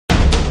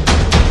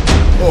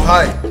Oh,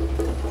 hi.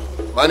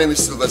 My name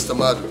is Sylvester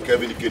Madu,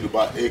 Kevin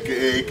Ikeduba,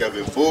 aka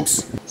Kevin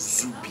Folks,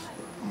 ZUBBY,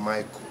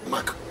 Michael,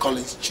 Mark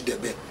Collins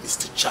Chidebe,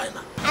 Mr.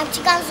 China. I'm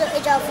CHIKAMSO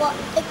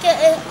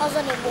aka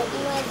OZONIGBO,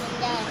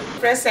 EZENDIALA.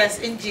 Princess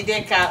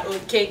Njideka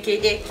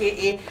OKECHI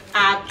aka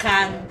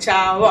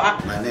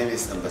Akanchawa. My name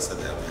is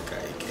Ambassador Amaka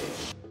aka.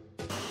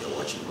 You're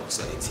watching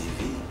Rockcelly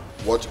TV.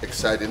 Watch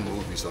exciting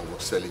movies on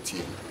Rockcelly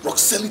TV.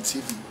 Rockcelly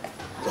TV.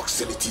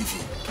 Rockcelly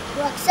TV.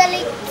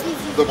 Rockcelly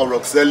TV. Look at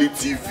Rockcelly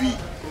TV.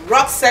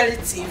 Rockcelly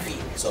TV.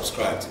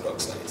 Subscribe to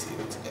Rockcelly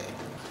TV today.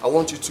 I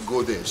want you to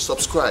go there.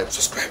 Subscribe.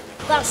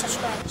 Go and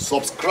subscribe.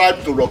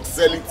 Subscribe to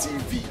Rockcelly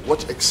TV.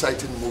 Watch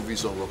exciting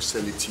movies on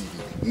Rockcelly TV.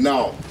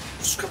 Now,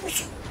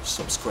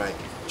 subscribe.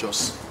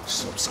 Just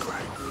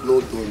subscribe.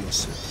 No dull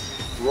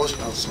yourself. Rush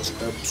and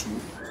subscribe to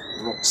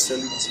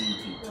Rockcelly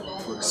TV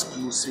for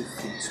exclusive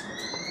things.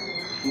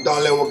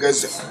 Don't let what get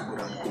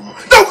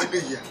that will be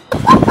here.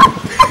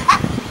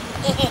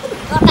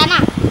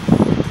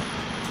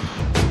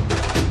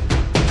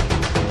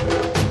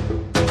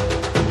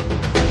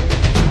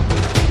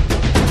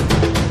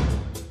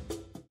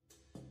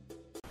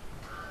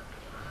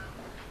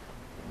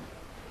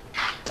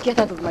 Get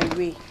out of my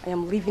way. I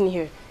am leaving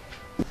here.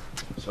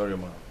 Sorry,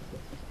 ma'am.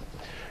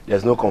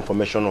 There's no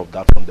confirmation of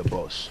that from the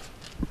boss.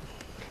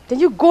 Then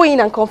you go in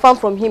and confirm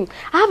from him.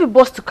 I have a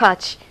boss to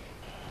catch.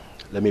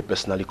 Let me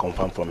personally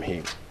confirm from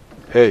him.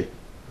 Hey,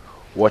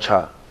 watch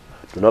her.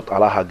 Do not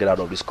allow her get out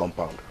of this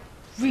compound.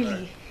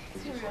 Really?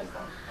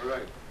 All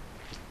right.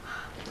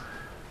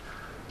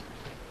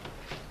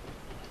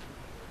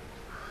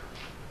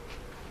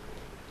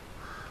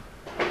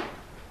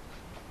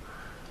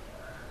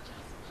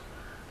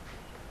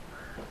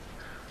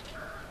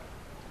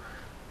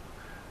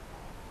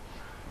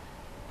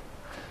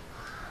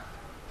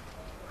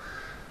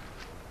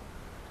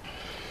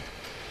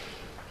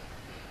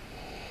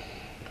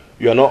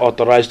 You are not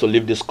authorized to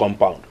leave this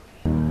compound.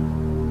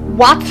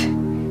 What? I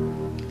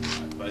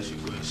advise you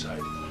go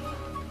inside.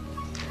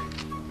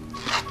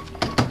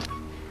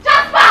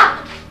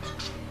 JASPER!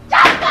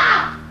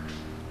 JASPER!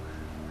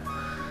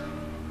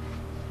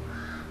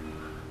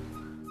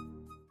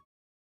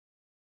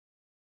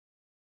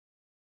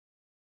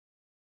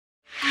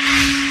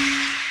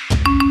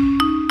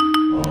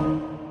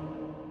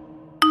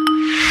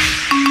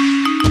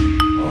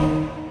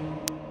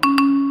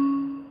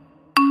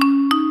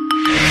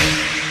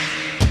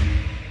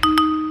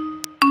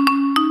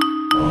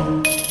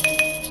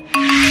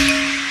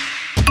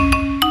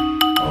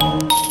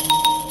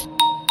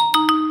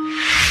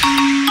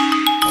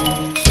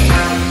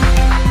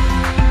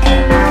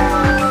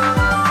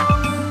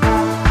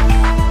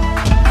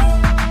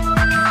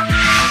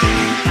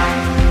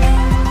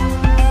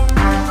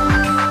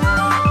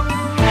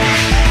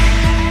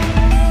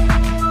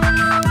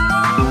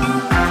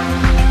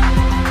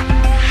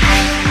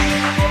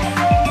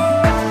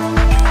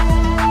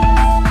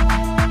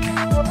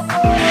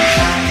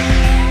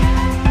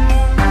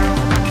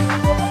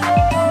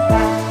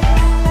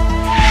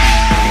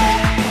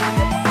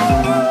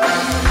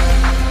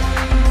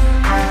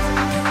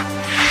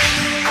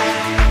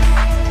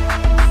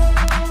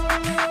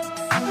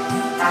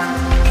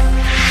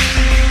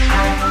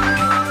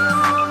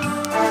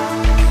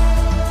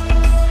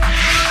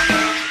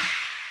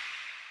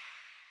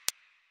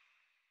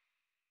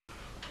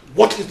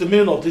 What is the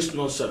meaning of this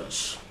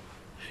nonsense?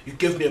 You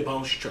gave me a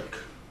bounce check.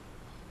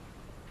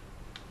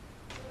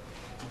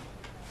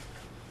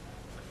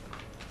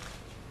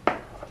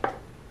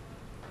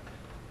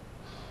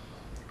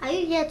 Are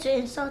you here to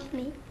insult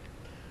me?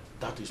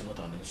 That is not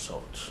an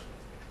insult.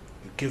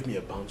 You gave me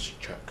a bounce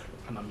check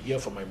and I'm here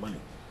for my money.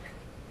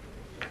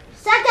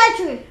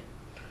 Secretary!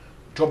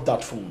 Drop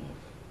that phone.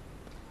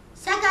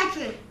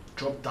 Secretary!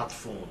 Drop that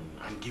phone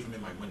and give me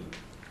my money.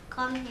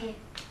 Come here.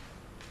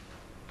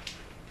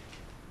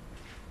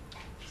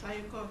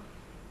 Sayuko.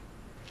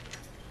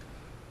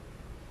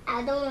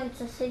 I don't want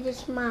to see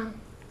this man.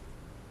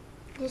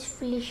 This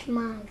foolish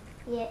man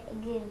here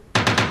again.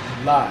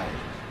 You lie.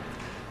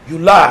 You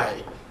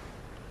lie.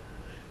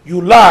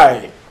 You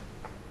lie.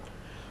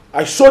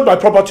 I sold my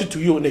property to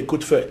you in a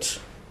good faith.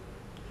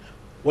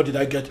 What did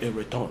I get in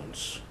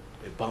returns?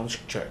 A bounce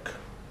check.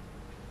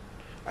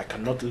 I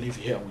cannot live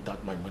here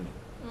without my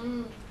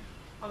money.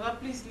 Oga,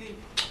 please leave.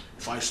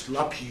 If I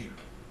slap you.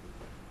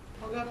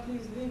 Oga,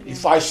 please leave.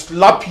 If I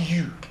slap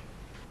you.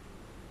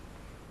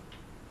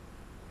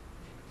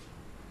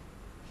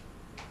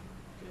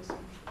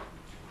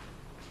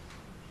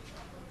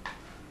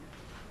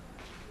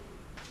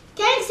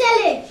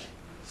 Kingsley!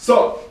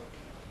 So,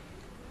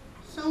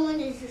 Someone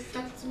is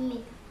distracting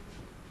me.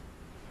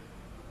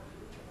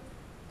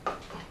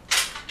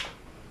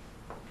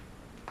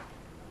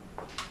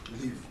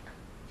 leave.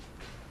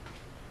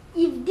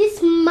 If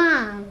this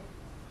man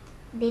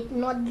did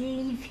not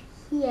leave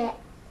here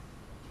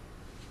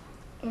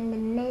in the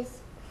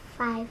next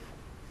 5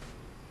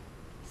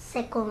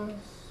 seconds,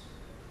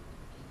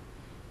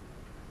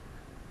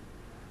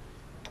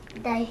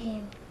 die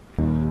him.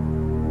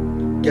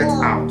 Get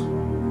out.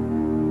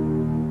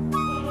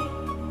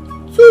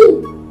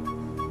 2,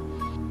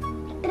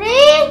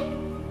 3.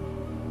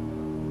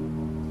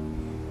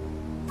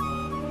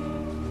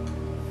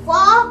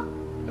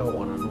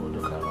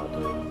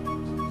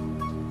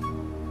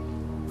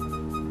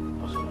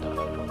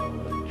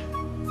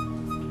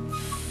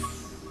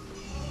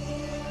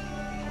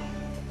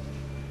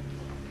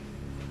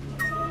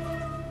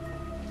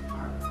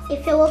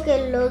 If you walk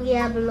a logi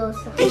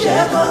ablosa.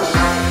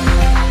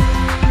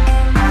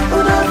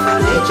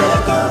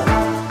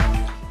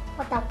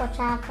 What a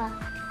pochaka.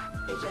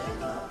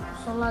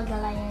 Solo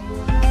galayali.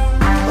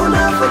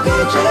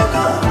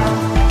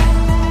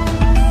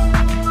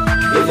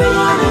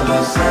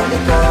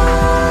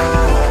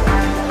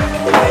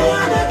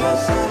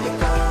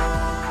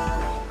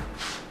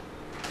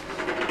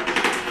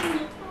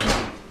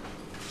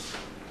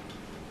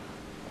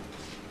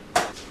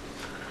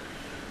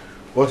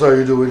 What are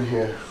you doing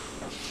here?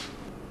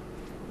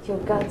 Your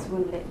guards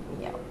won't let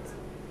me out.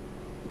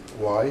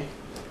 Why?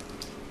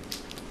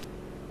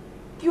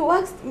 You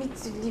asked me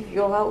to leave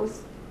your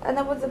house, and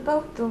I was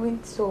about doing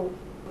so.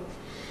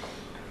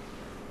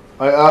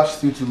 I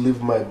asked you to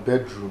leave my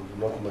bedroom,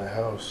 not my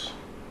house.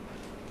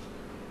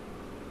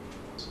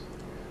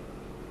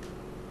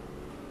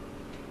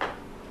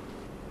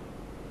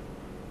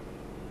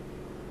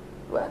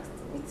 You asked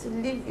me to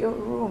leave your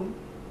room.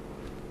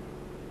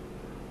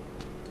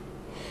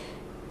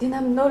 Then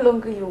I'm no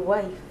longer your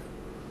wife,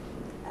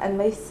 and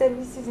my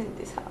services in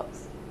this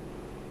house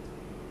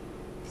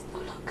is no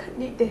longer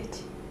needed.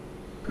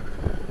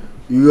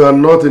 You are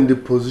not in the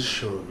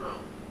position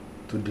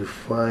to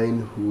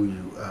define who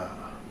you are.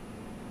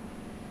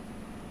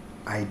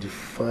 I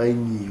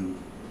define you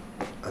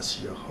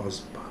as your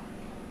husband.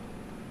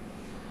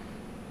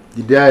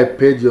 The day I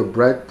paid your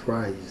bride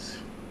price,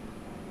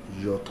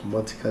 you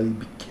automatically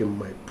became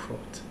my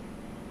property.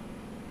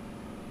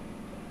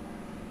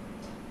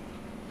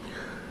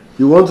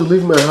 You want to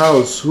leave my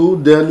house,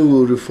 who then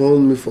will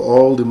refund me for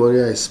all the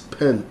money I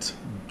spent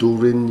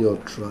during your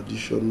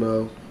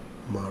traditional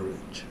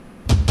marriage?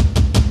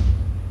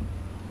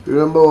 You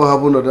remember what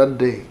happened on that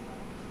day?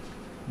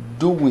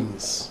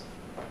 Doings,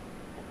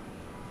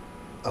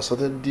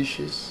 assorted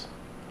dishes,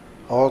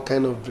 all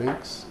kind of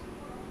drinks.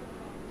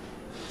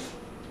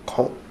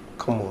 Come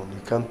on,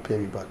 you can't pay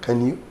me back,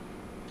 can you?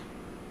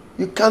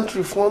 You can't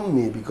refund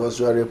me because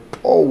you are a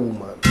poor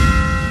woman.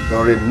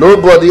 You're a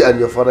nobody and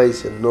your father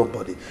is a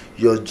nobody.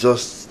 You're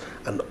just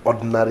an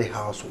ordinary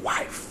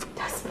housewife.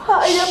 That's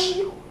why I am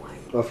your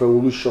wife. My friend,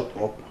 will you shut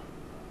up?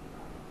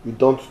 You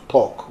don't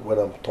talk when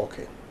I'm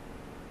talking.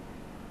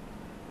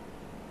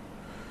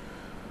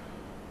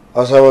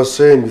 As I was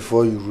saying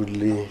before you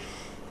rudely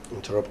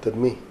interrupted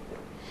me,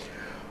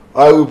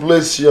 I will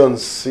place you on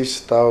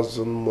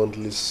 6,000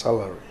 monthly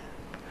salary.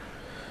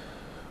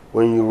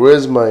 When you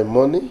raise my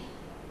money,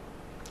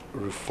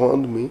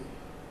 refund me,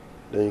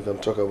 then you can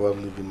talk about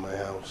leaving my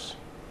house.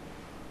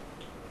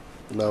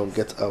 Now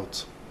get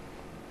out.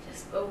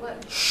 Jasper,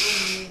 what do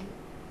you mean?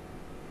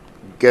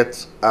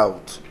 Get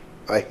out.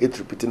 I hate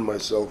repeating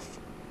myself.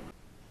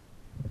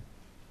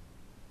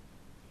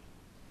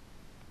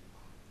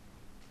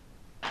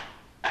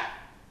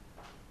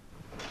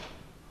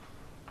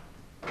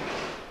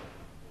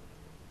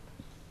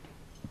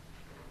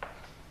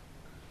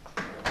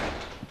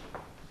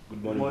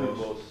 Good morning,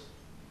 boss.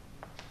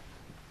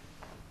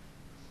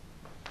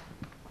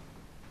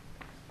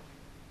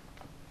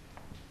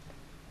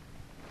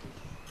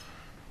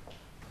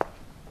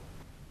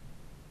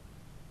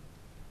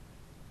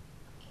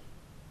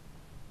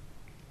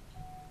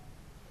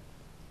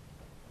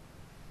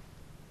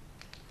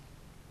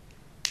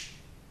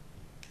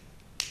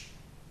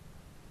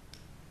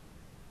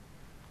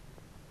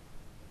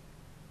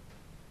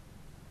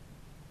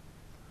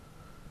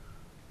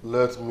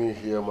 Let me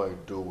hear my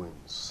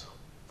doings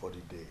for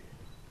the day.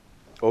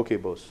 Okay,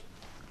 boss.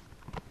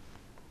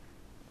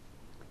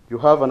 You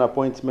have an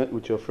appointment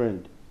with your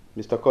friend,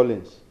 Mr.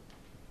 Collins,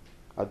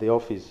 at the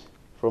office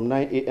from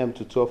 9 a.m.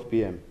 to 12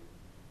 p.m.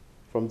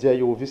 From there,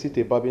 you will visit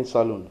a barbing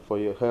salon for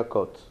your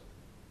haircut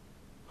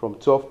from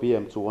 12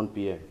 p.m. to 1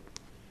 p.m.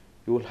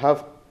 You will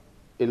have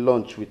a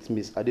lunch with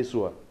Miss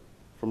Adesua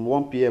from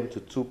 1 p.m. to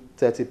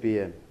 2:30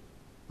 p.m.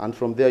 And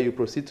from there, you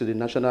proceed to the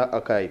National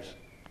Archives,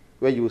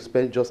 where you will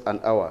spend just an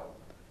hour,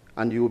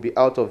 and you will be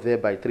out of there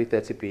by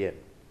 3:30 p.m.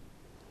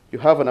 You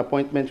have an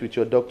appointment with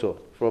your doctor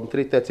from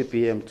 3:30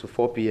 p.m. to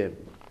 4 p.m.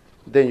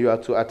 Then you are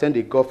to attend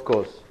a golf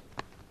course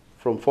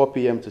from 4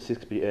 p.m. to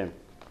 6 p.m.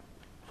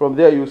 From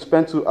there, you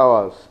spend 2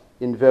 hours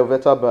in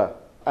Velveta Bar,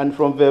 and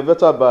from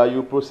Velveta Bar,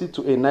 you proceed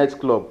to a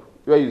nightclub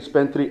where you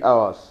spend 3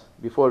 hours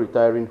before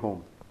retiring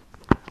home.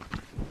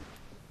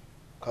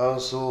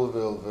 Council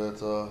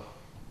Velveta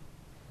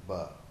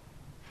Bar.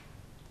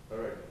 All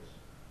right.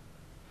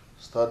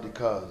 Start the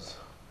cars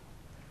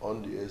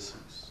on the A6.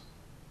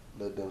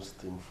 Let them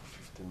steam for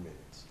 15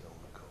 minutes. Then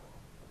we'll go.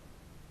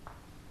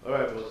 All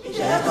right, boss.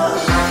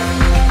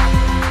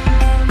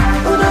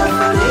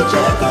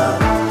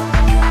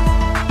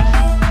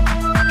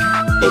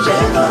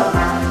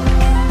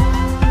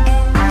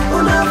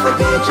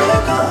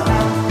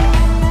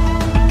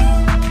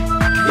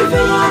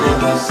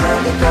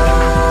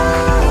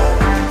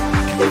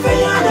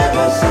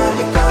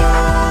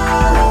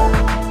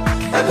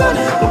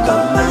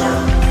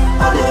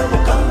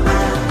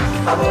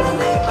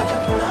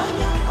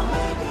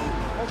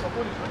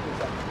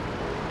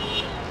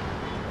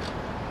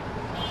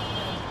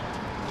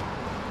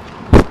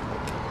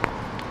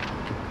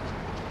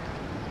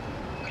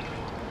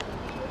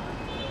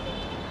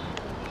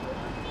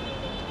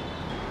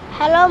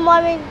 Hello,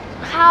 mommy.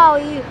 How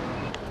are you?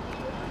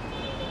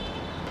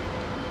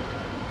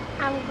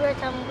 I'm good.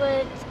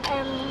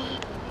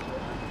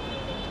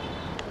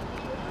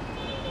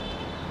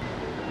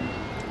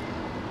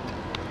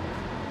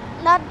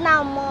 Not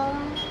now,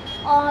 mom.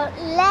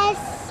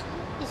 Unless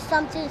it's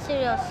something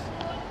serious.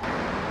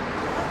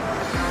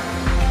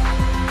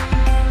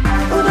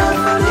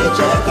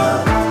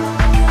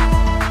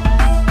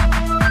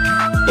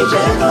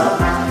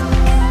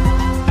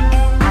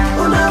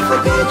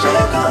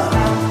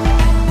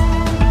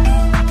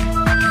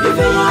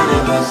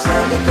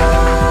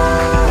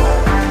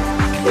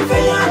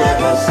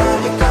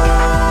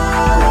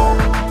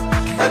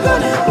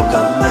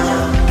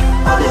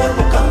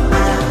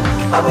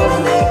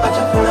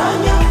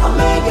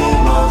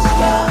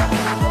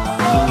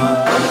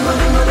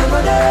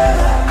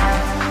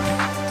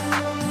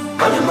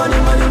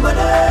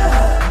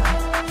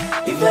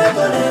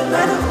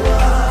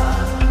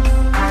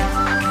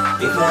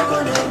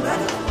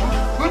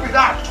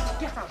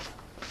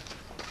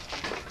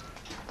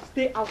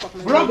 Stay out of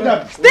my Block way.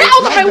 them. Stay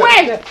out of my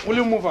way! Will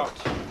you move out?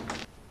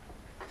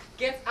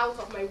 Get out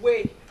of my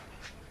way.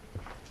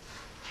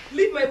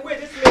 Leave my way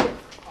this minute.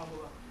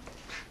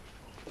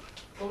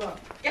 Over.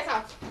 Get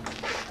out.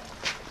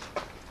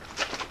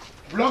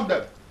 Block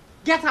them.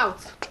 Get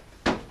out.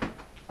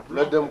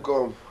 Let them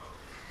come.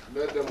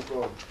 Let them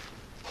come.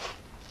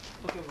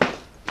 Okay.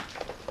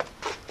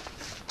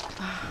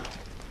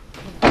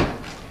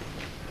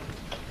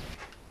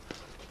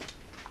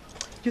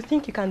 You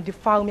think you can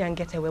defile me and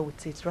get away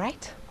with it,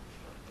 right?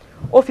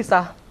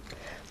 Officer,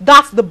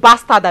 that's the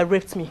bastard that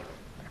raped me.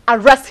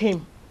 Arrest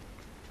him.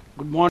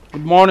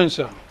 Good morning,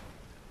 sir.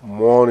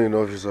 Morning,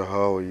 officer.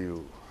 How are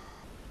you?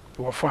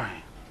 We're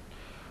fine.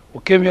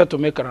 We came here to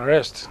make an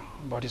arrest,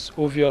 but it's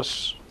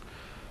obvious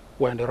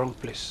we're in the wrong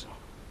place.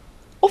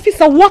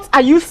 Officer, what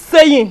are you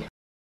saying?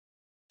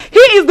 He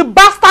is the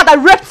bastard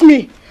that raped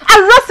me.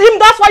 Arrest him,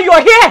 that's why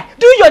you're here.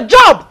 Do your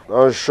job.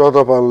 Now shut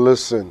up and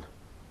listen.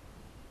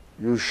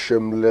 You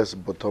shameless,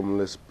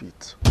 bottomless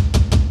pit.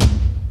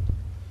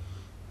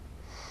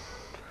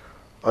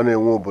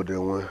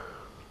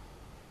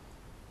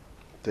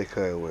 Take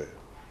her away.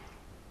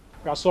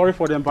 We are sorry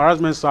for the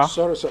embarrassment, sir.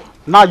 Sorry, sir.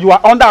 Now you are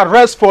under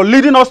arrest for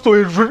leading us to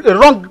a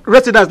wrong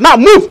residence. Now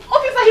move!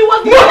 Officer, he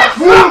was Move!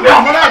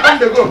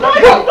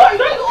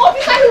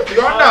 Officer,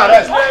 you're under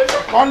arrest.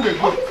 Come they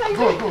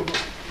go. Go.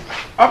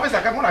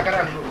 Officer, come on, go.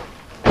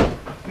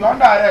 You're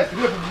under arrest.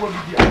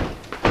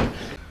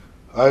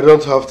 I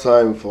don't have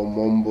time for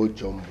mumbo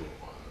jumbo.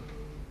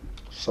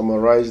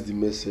 Summarize the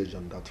message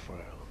on that file.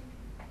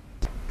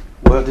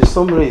 Well, the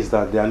summary is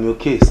that the ANAELE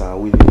case are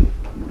winning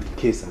the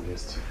case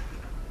against you.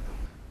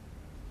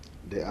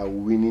 They are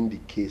winning the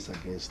case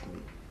against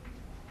me.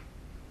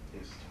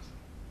 Yes.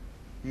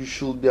 You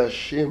should be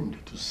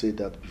ashamed to say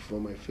that before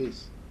my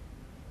face.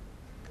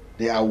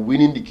 They are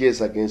winning the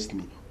case against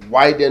me.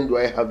 Why then do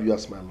I have you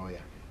as my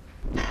lawyer?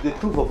 The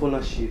proof of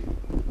ownership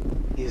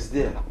is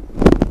there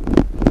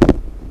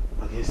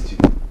against you.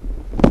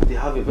 They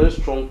have a very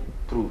strong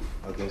proof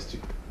against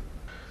you.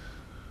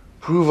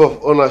 Proof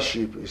of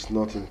ownership is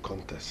not in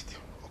contest,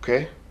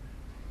 okay?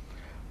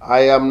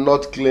 I am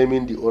not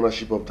claiming the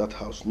ownership of that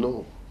house,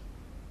 no.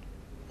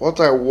 What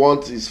I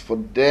want is for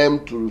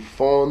them to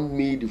refund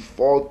me the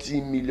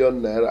 40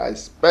 million naira I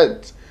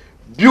spent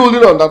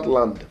building on that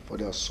land for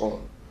their son.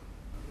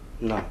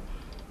 Now,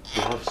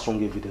 they have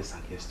strong evidence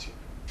against you.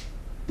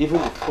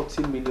 Even the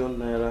 40 million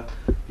naira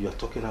you are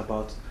talking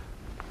about,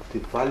 the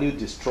value,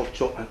 the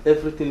structure, and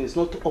everything is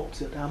not up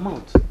to the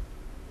amount.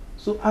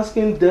 So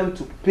asking them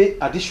to pay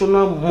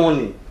additional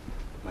money,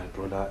 my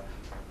brother,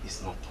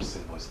 is not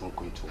possible. It's not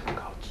going to work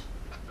out.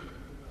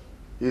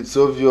 It's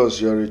obvious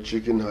you're a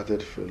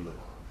chicken-hearted fellow.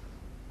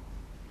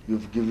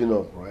 You've given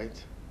up,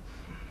 right?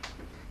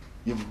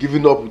 You've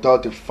given up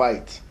without a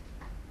fight.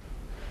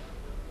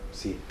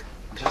 See,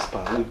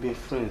 Jasper, we've been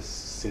friends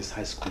since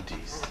high school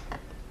days.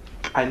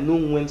 I know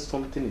when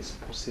something is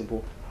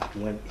possible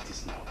and when it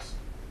is not.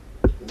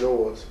 You know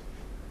what?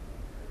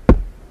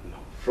 No.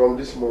 From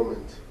this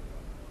moment,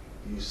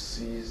 you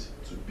cease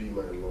to be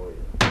my lawyer.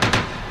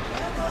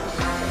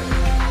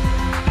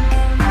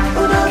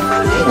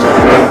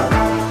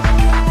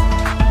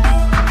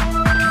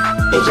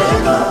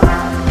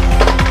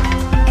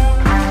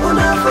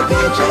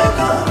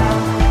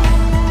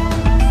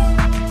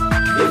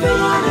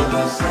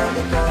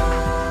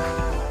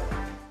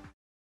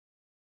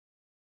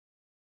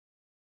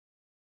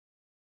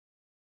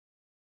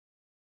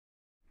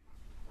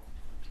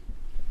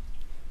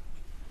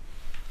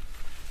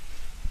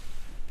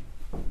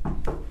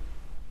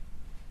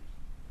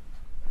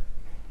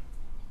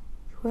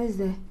 Where's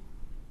there?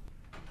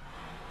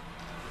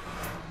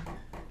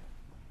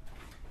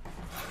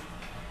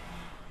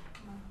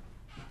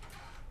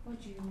 What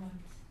do you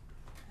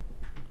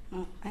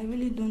want? I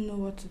really don't know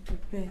what to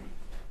prepare.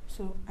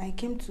 So I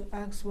came to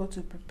ask what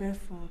to prepare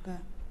for Oga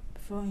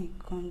before he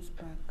comes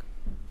back.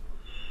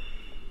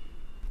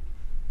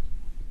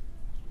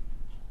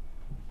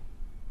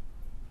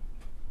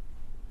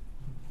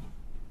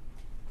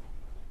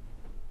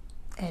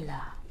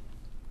 Ella,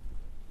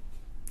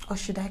 Or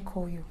should I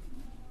call you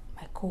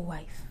my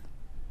co-wife?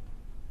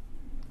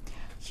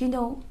 You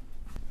know,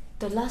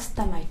 the last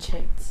time I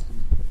checked,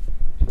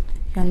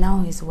 you're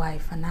now his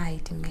wife and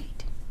I the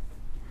maid.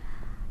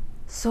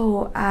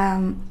 So,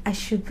 I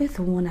should be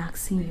the one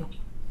asking you,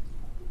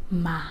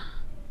 Ma,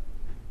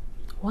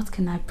 what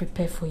can I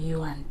prepare for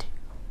you and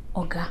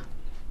Oga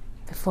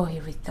before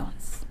he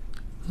returns?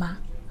 Ma?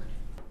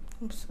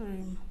 I'm sorry,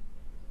 Ma.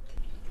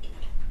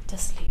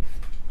 Just leave.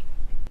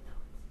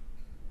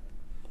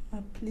 Ma,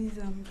 please,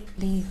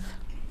 leave.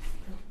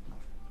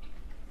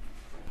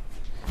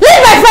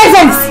 Leave my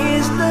presence! Why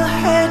is the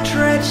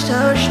hatred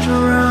so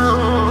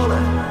strong?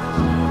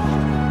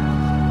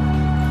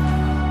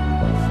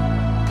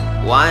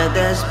 Why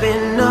there's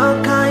been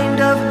no kind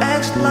of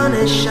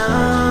explanation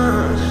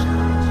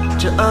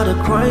to all the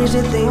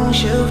crazy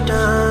things you've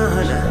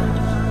done?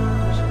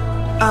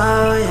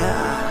 Oh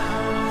yeah.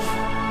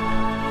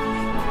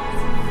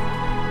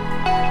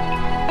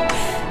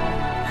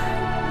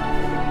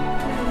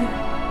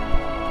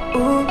 Ooh,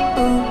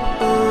 ooh,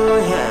 ooh,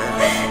 yeah.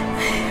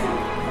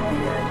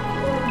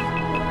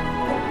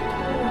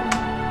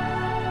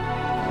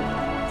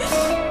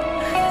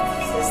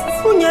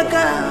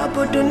 Unyaga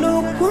abodono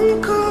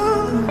kunko,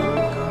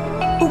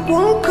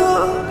 ukunko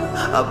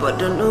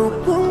abodono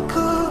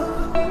kunko.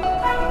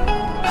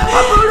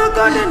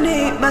 Abuluka ni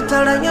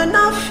batalanya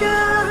nafya.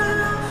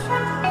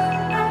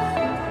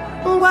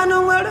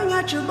 Ngwano ngwelo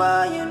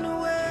nyachuba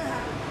yenuwe.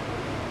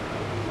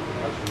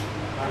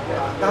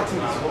 That is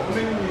how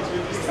many minutes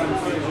will this time?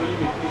 Sorry, I'm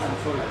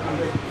sorry.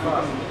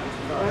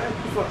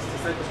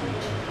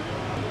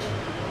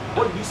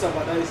 What do you say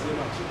about that is the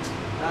match?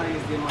 That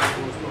is the match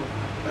was not.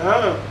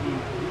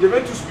 They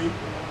went to speak.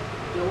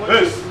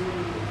 Yes.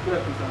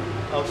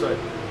 Outside.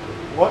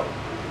 What?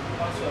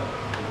 Outside.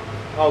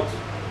 Out.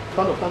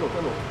 Stand up.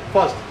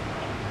 Fast.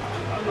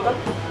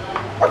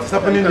 What is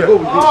happening here? Go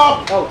with this.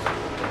 Out. Go out.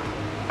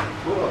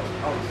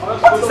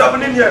 What is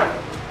happening here?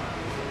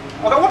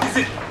 Okay, what is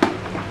it?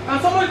 Can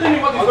somebody tell me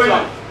what is going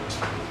on?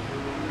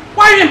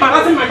 Why are you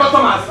embarrassing my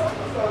customers?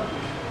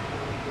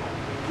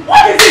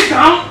 What is it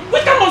now?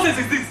 What kind of nonsense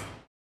is this?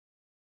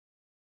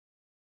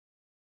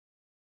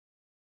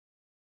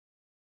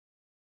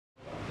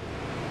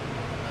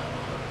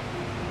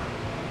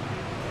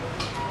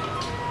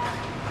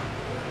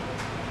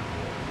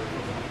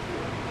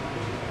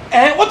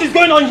 What is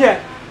going on here?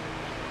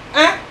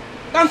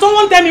 Can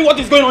someone tell me what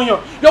is going on here?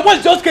 Your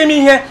boys just came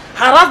in here,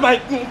 harassed my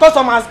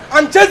customers,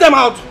 and chased them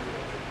out.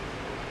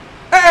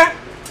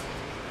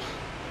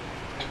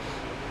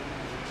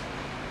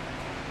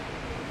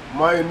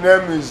 My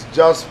name is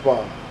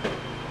Jasper,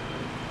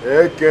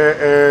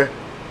 aka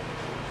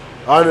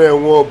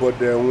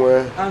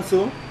ANAELE. And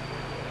so?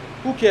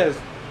 Who cares?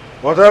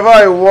 Whatever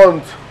I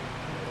want,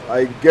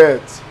 I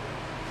get,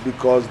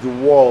 because the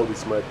world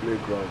is my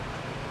playground.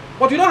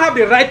 But you don't have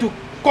the right to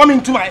come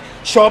into my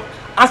shop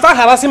and start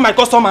harassing my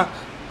customer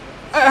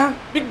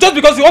just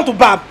because you want to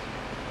barb.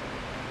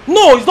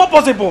 No, it's not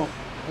possible.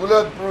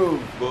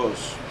 Bulletproof,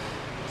 boss.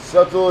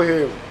 Settle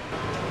him.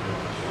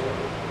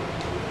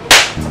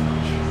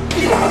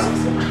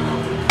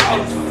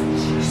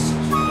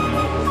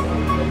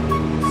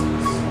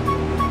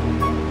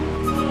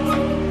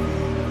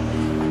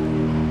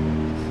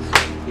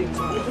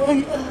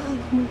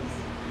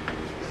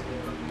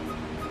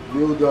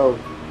 Kneel down.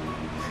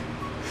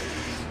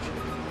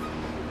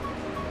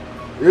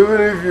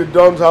 Even if you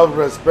don't have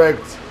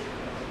respect,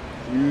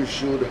 you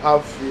should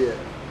have fear.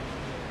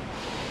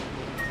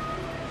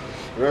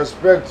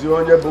 Respect you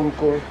on your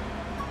bunko.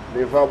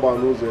 Never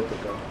banuze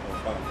etaka.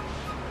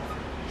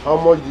 How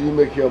much do you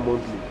make here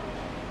monthly?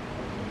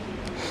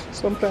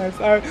 Sometimes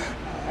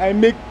I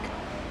make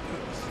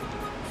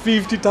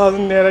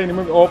 50,000 naira in a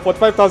month or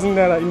 45,000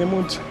 naira in a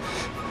month.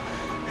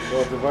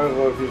 45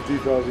 or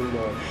 50,000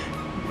 naira.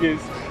 Yes.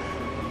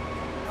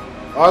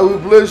 I will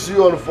place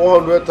you on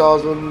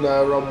 400,000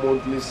 naira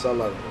monthly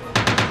salary.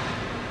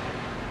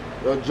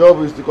 Your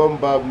job is to come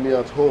barb me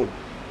at home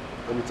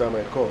anytime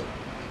I call.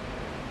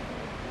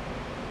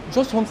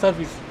 Just home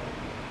service?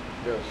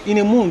 Yes. In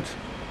a month?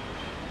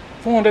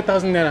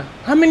 400,000 naira.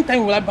 How many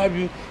times will I barb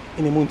you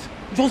in a month?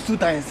 Just 2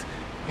 times.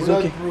 It's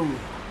okay.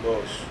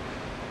 Boss.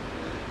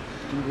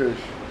 2 days.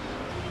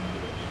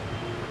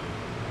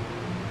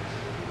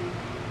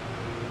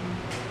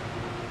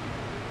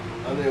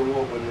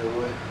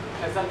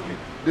 Exactly.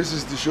 This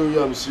is to show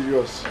you I'm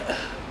serious.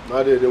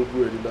 Now they don't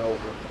put it now.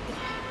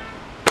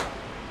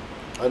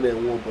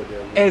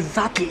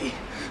 Exactly.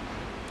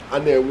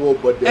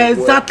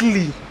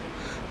 Exactly.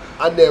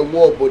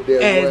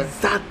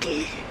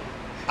 Exactly.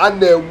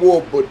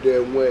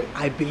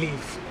 I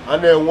believe.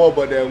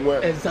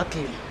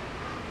 Exactly.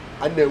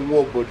 Exactly.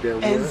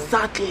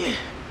 Exactly.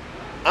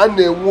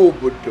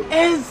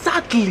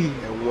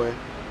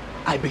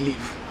 I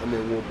believe.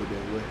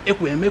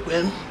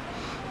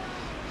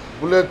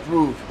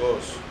 Bulletproof,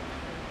 boss.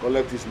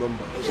 Collect his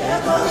number.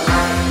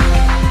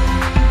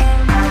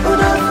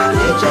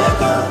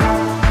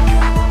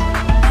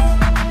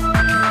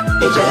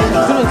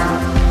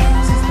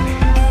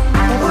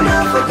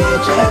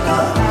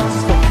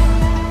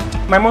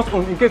 my mom's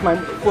phone in case my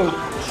phone.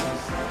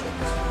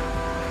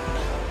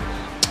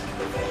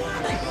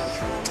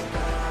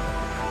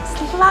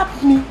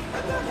 Slap me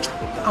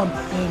and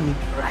pay me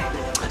right.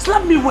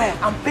 Slap me well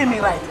and pay me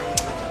right.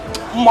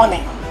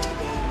 Money.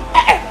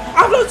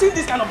 I've not seen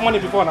this kind of money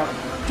before now.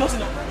 Just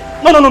no.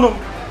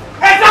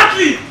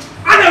 Exactly.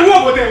 And I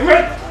walk over there.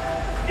 Wait.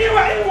 You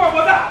walk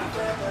over there.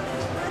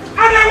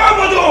 And I walk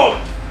over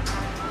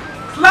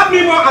there. Slap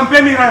me more and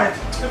pay me right.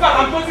 In fact,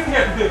 I'm posting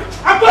here today.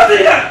 I'm posting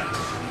here.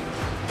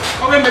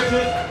 Okay,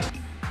 MICHEAL.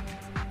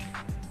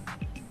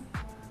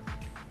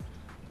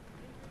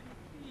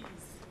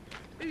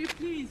 Baby,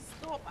 please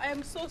stop. I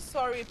am so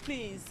sorry,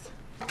 please.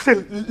 Say,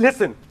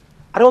 listen.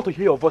 I don't want to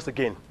hear your voice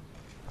again.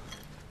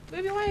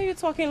 Baby, why are you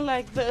talking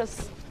like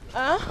this?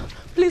 Huh?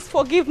 Please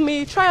forgive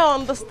me. Try to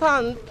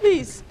understand,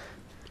 please.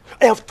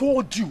 I have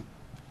told you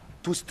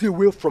to stay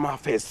away from our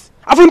face.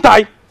 Haven't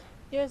I?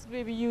 Yes,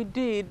 baby, you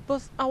did.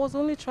 But I was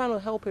only trying to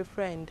help a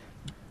friend.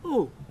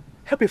 Oh,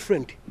 help a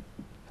friend.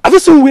 Have you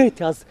seen where it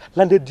has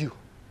landed you?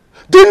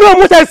 Do you know how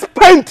much I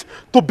spent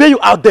to bail you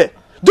out there?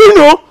 Do you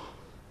know?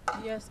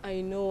 Yes,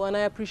 I know, and I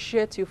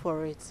appreciate you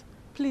for it.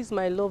 Please,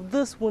 my love,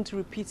 this won't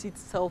repeat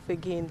itself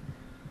again.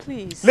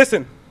 Please.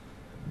 Listen,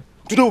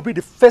 today will be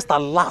the first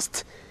and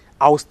last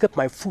I will step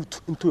my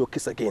foot into your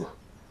case again.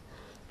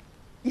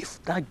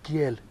 If that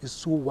girl is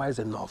so wise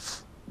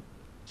enough,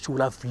 she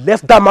would have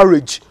left that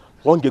marriage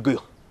long ago.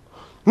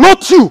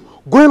 Not you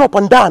going up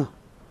and down,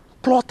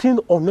 plotting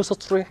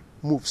unnecessary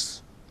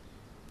moves.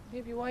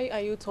 Baby, why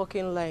are you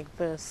talking like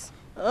this?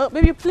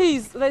 Baby,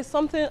 please, there's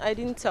something I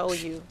didn't tell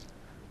you.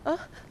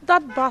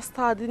 That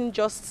bastard didn't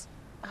just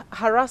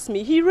harass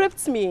me, he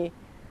raped me.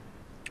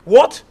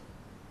 What?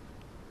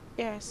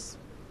 Yes.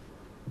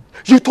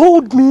 You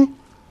told me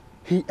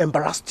he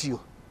embarrassed you.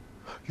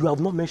 You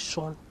have not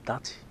mentioned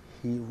that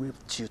he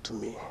raped you to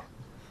me.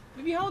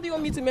 Baby, how do you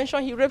want me to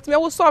mention he raped me? I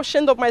was so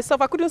ashamed of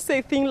myself. I couldn't say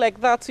a thing like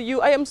that to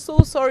you. I am so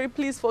sorry.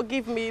 Please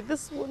forgive me.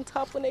 This won't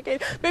happen again.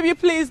 Baby,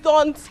 please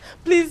don't.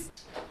 Please.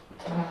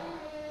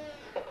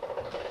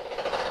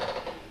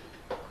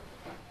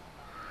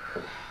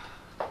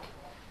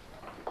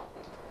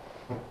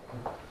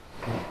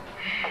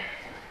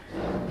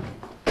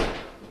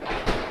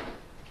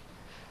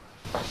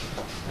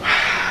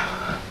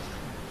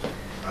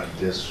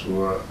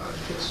 Adesua.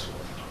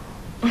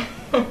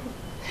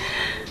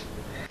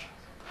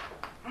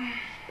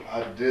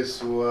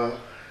 Adesua.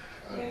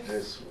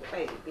 Yes,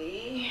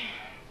 baby.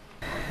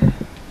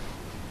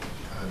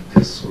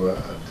 Adesua.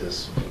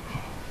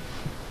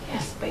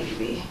 Yes,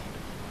 baby.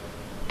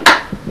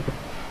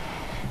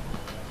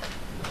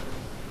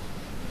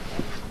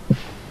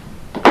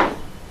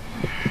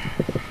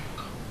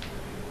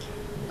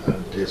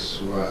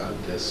 Adesua.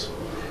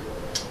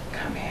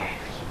 Come here.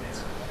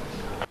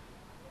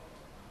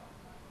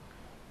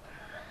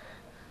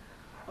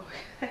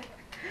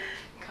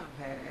 Come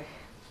here.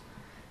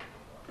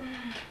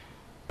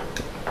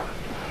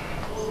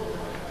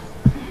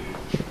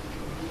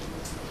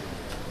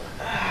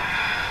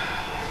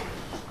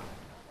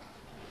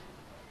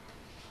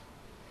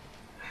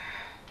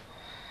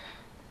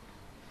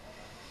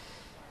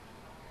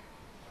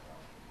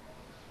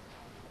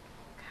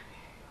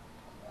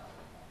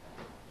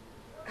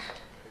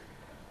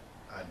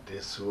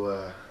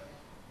 Adesua.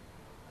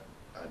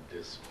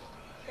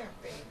 Yeah,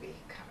 baby,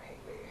 come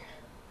here.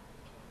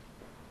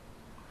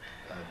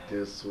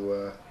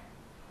 Adesua.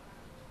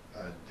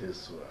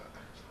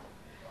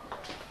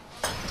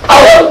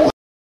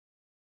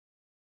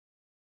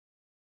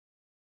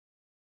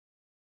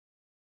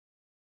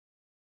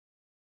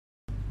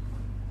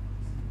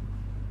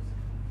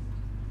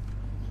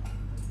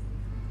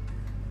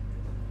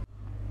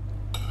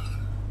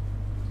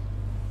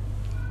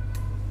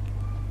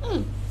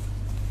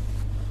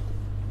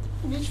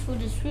 This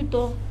food is sweet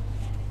though.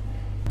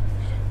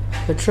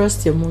 But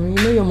trust your mommy. You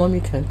know your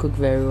mommy can cook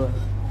very well.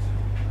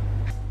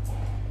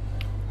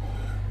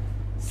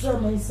 Sir,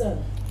 my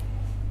son.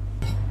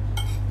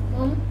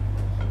 Mom?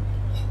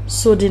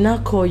 So they now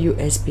call you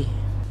SB?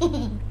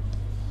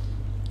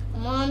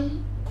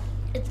 Mom,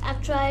 it's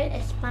actually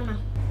ESPANA.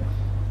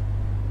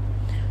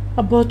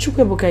 But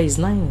Chukwebuka is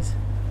nice.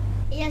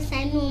 Yes,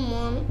 I know,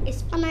 Mom.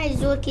 ESPANA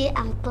is okay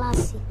and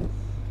classy.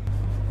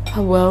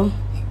 Well,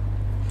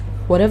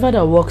 whatever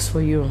that works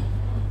for you,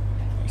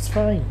 it's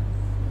fine.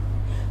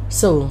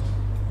 So,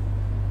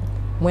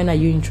 when are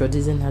you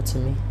introducing her to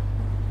me?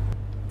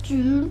 To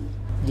you?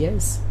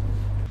 Yes.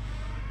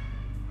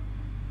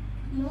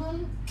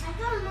 Mom, I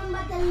can't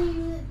remember telling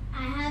you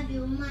I have a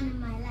woman in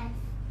my life.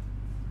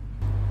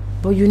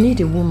 But you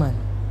need a woman.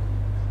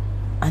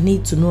 I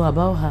need to know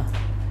about her.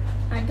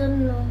 I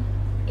don't know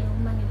a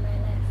woman in my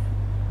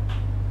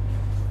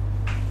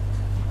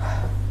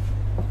life.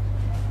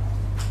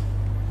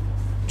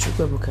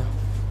 Chukwebuka,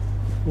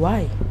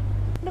 why?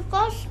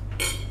 Because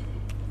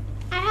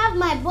I have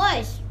my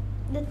boys.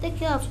 They take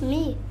care of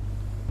me.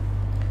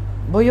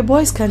 But your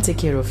boys can't take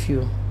care of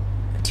you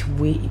the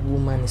way a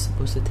woman is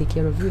supposed to take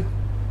care of you.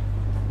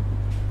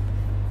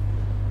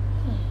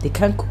 They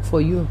can't cook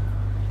for you.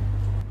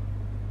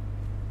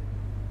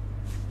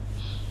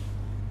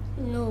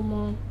 No,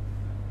 Mom.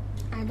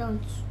 I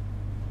don't.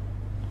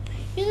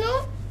 You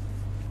know,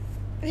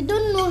 I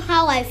don't know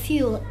how I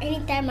feel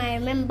anytime I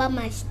remember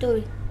my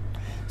story.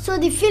 So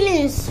the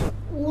feelings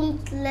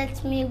won't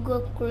let me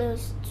go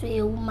close to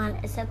a woman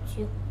except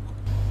you.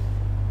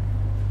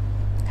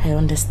 I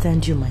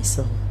understand you, my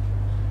son.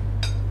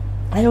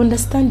 I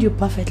understand you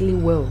perfectly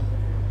well.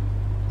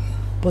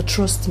 But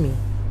trust me,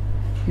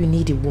 you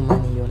need a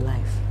woman in your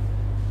life.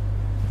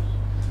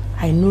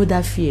 I know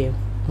that fear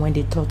when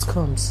the thought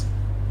comes.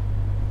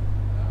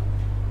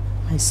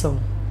 My son,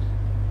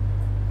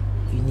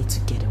 you need to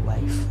get a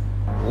wife.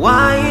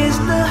 Why is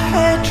the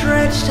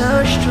hatred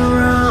so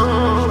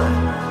strong?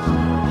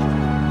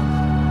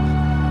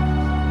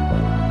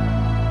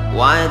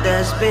 Why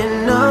there's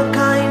been no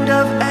kind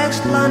of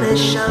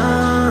explanation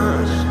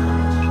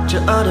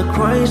to all the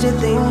crazy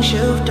things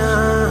you've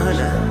done?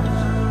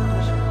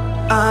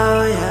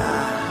 Oh yeah.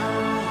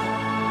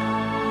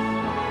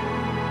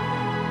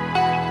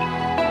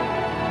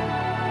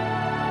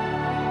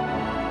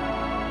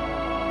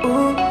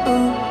 Ooh,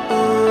 ooh,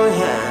 ooh,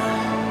 yeah.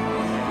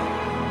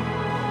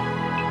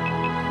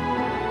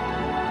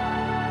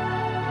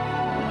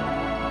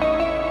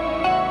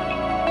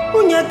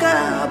 Unyaga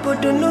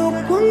abodono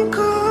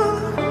kunko,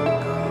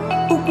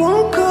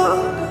 ukunko,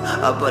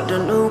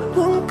 abodono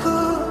kunko.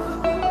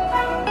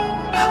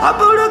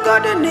 Aburuka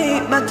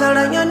deni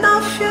batalanya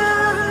nafya.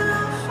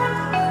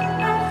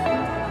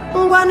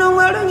 Ngwano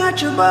ngwelo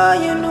nyachuba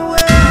yenuwe.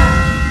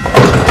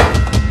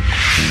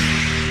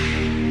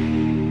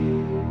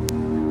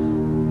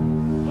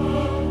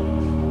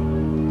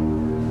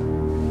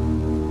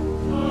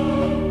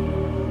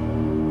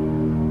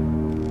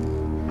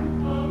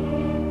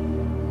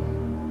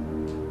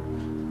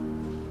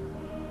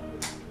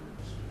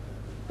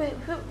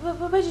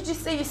 Where did you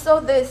say you saw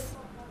this?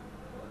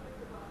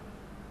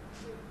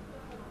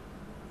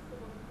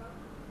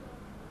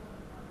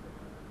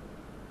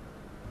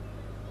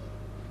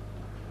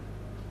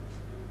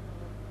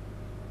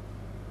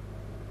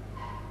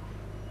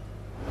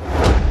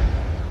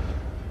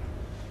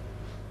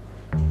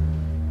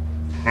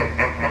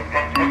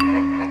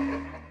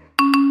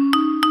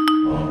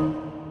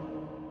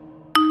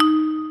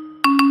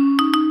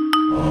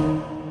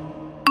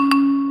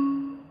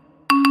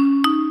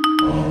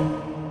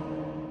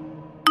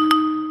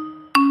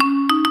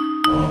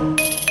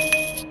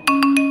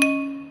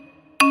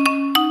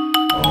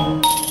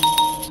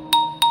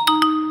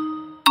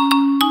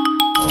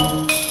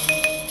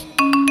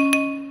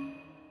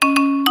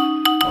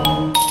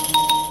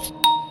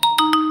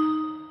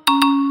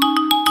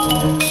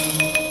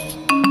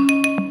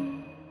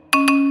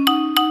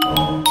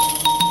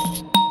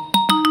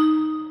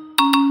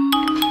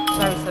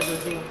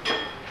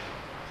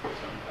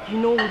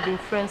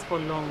 For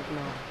long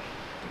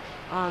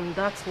now, and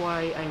that's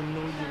why I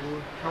know you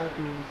will help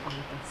me on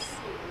this.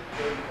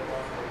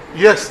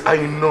 Yes, I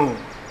know,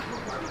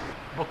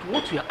 but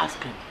what you are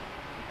asking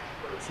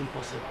is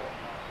impossible.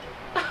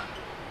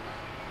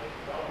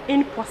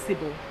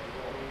 Impossible?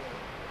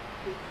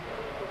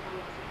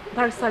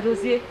 Barrister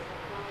Dozie,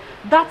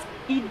 that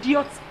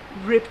idiot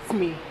raped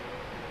me,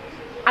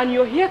 and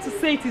you're here to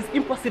say it is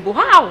impossible.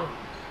 How?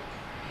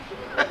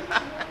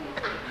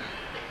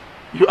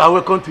 You are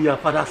welcome to your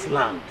father's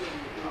land,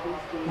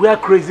 where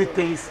crazy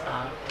things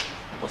are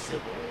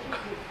possible.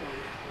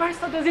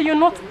 Barrister Dozie, you're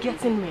not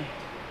getting me.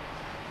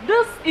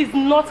 This is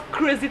not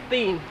crazy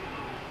thing.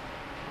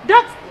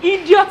 That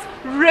idiot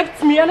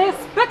raped me and I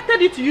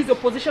expected you to use your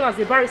position as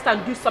a barrister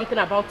and do something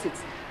about it.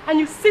 And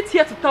you sit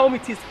here to tell me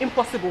it is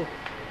impossible.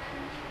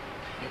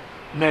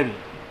 Mary,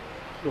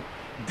 look,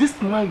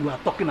 this man you are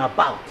talking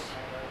about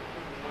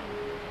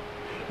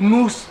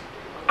knows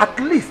at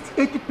least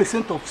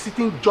 80% of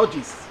sitting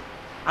judges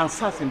and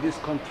SARS in this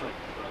country.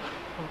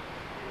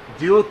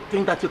 Do you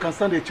think that you can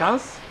stand a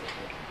chance?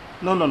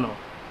 No, no, no.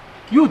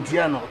 You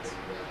dare not.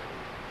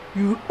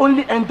 You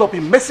only end up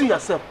in messing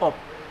yourself up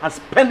and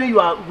spending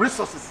your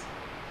resources.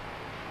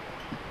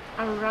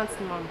 Arrant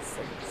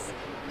nonsense.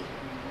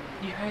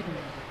 You heard me.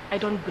 I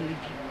don't believe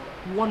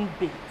you. One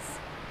bit.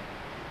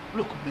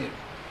 Look, Mary,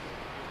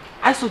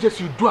 I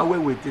suggest you do away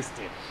with this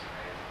thing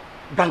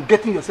than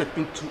getting yourself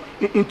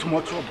into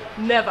more trouble.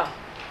 Never.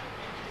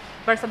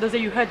 Barrister Dozie,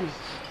 you heard me.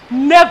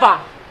 Never!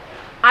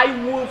 I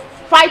will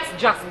fight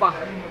Jasper.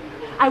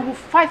 I will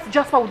fight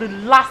Jasper with the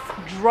last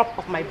drop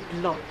of my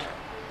blood.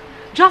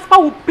 Jasper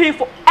will pay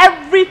for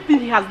everything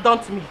he has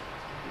done to me.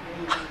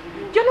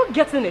 You're not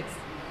getting it.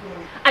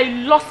 I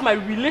lost my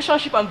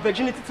relationship and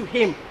virginity to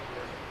him.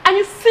 And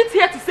you sit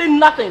here to say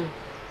nothing.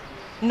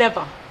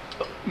 Never.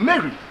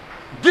 Mary,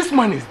 this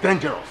man is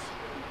dangerous.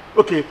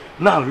 Okay,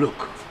 now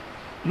look.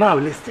 Now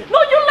listen.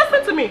 No, you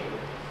listen to me.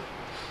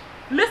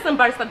 Listen,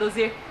 Barrister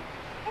Dozie.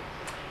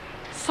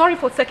 Sorry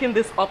for taking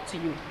this up to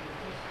you.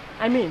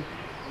 I mean,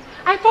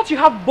 I thought you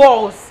have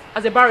balls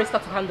as a barrister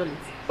to handle it.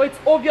 But it's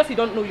obvious you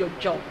don't know your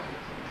job.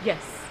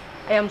 Yes,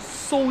 I am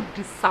so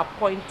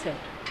disappointed.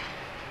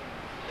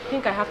 I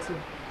think I have to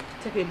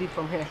take a lead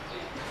from here.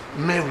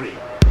 Mary.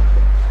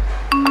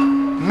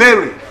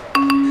 Mary.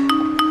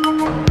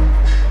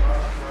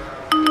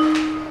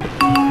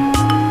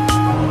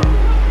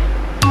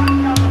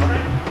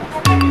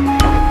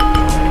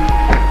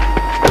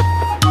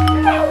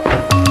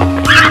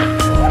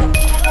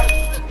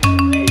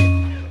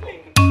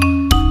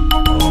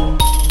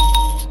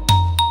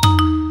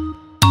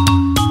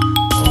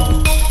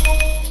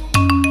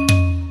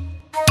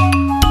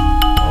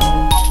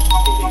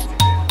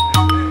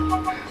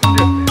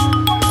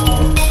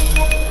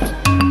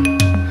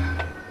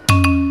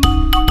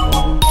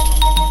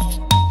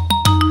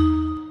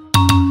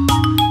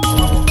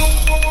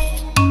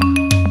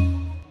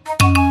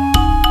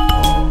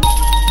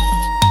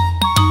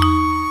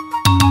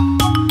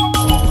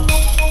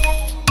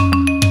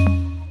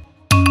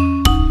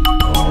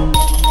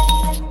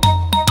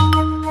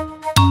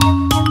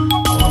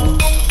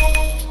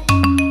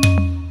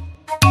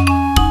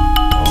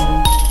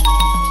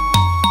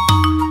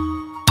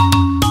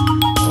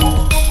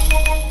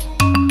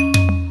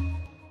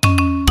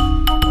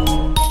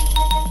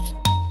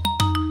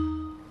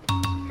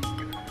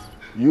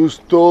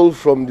 stole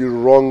from the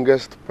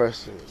wrongest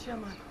person.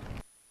 Chairman.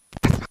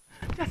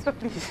 Jasper,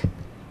 please.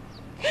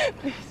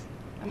 Please.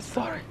 I'm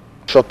sorry.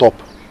 Shut up.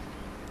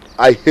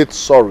 I hate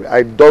sorry.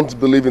 I don't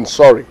believe in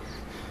sorry.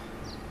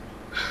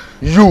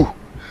 You.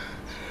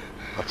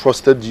 I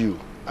trusted you.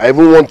 I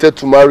even wanted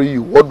to marry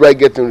you. What do I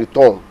get in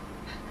return?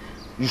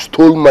 You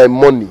stole my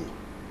money.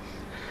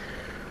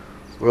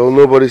 Well,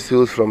 nobody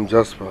steals from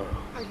Jasper.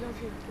 I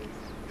love you.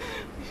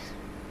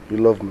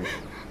 You love me.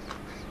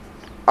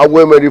 I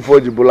will marry for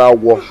Jibola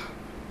war.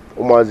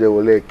 Omaze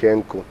wole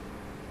kenko.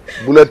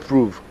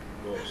 Bulletproof.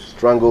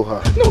 Strangle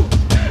her. No.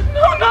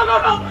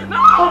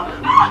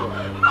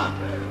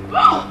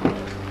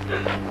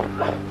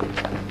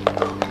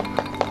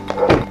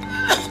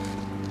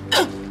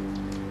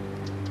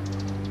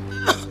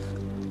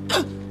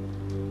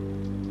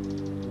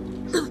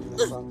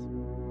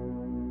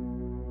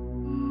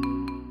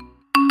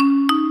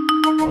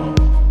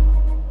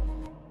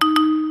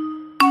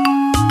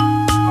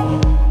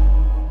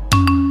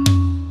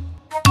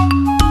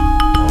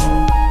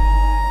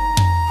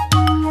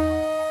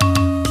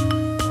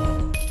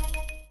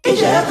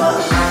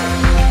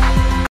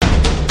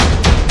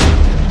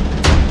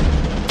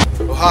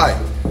 Oh, hi.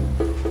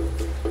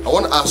 I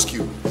want to ask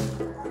you,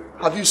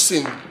 have you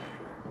seen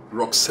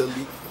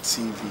Rockcelly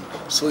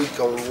TV so you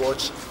can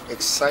watch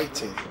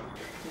exciting,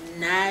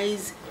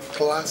 nice,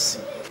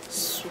 classy,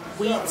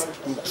 sweet,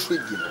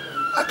 intriguing,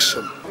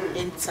 action,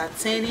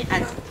 entertaining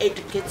and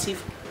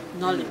educative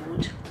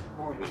Nollywood?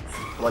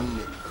 One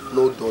minute,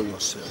 no dull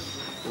yourself.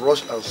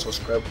 Rush and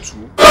subscribe to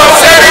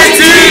Rockcelly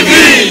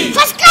TV!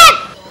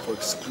 Subscribe! For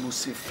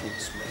exclusive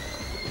things,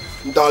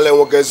 man. Darling,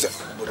 what guys?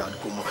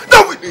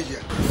 Now we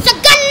here.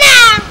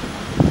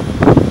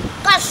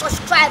 Go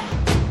subscribe.